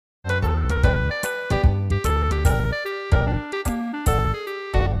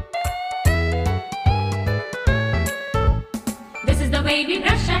way we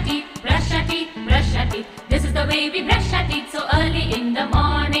brush our teeth, brush our teeth, brush our teeth. This is the way we brush our teeth so early in the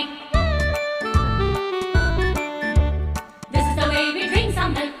morning. This is the way we drink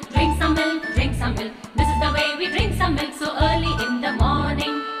some milk, drink some milk, drink some milk. This is the way we drink some milk so early in the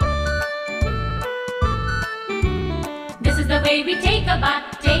morning. This is the way we take a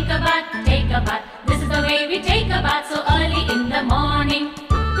bath, take a bath, take a bath. This is the way we take a bath so early in the morning.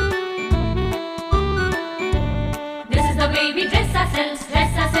 This is the way we dress ourselves,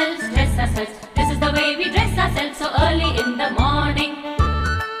 dress ourselves, dress ourselves. This is the way we dress ourselves so early in the morning.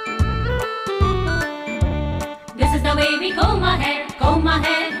 This is the way we comb our hair, comb our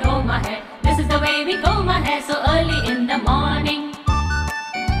hair, comb our hair. This is the way we comb our hair so early in the morning.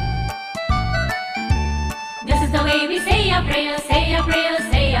 This is the way we say our prayers, say our prayers,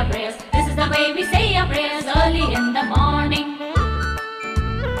 say our prayers. This is the way we say our prayers early in the morning.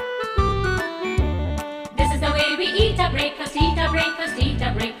 This is the way we eat our breakfast, eat our breakfast, eat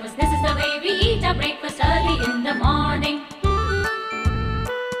our breakfast. This is the way we eat our breakfast early in the morning.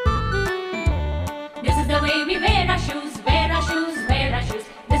 This is the way we wear our shoes, wear our shoes, wear our shoes.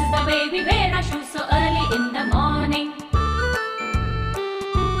 This is the way we wear our shoes so early in the morning.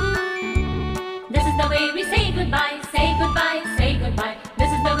 This is the way we say goodbye, say goodbye, say goodbye.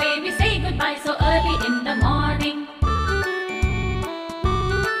 This is the way we say goodbye so early in the morning.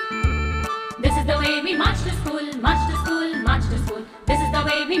 This is the way we march to school, march to school, march to school. This is the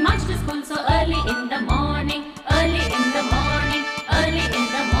way we march to school so early in the morning.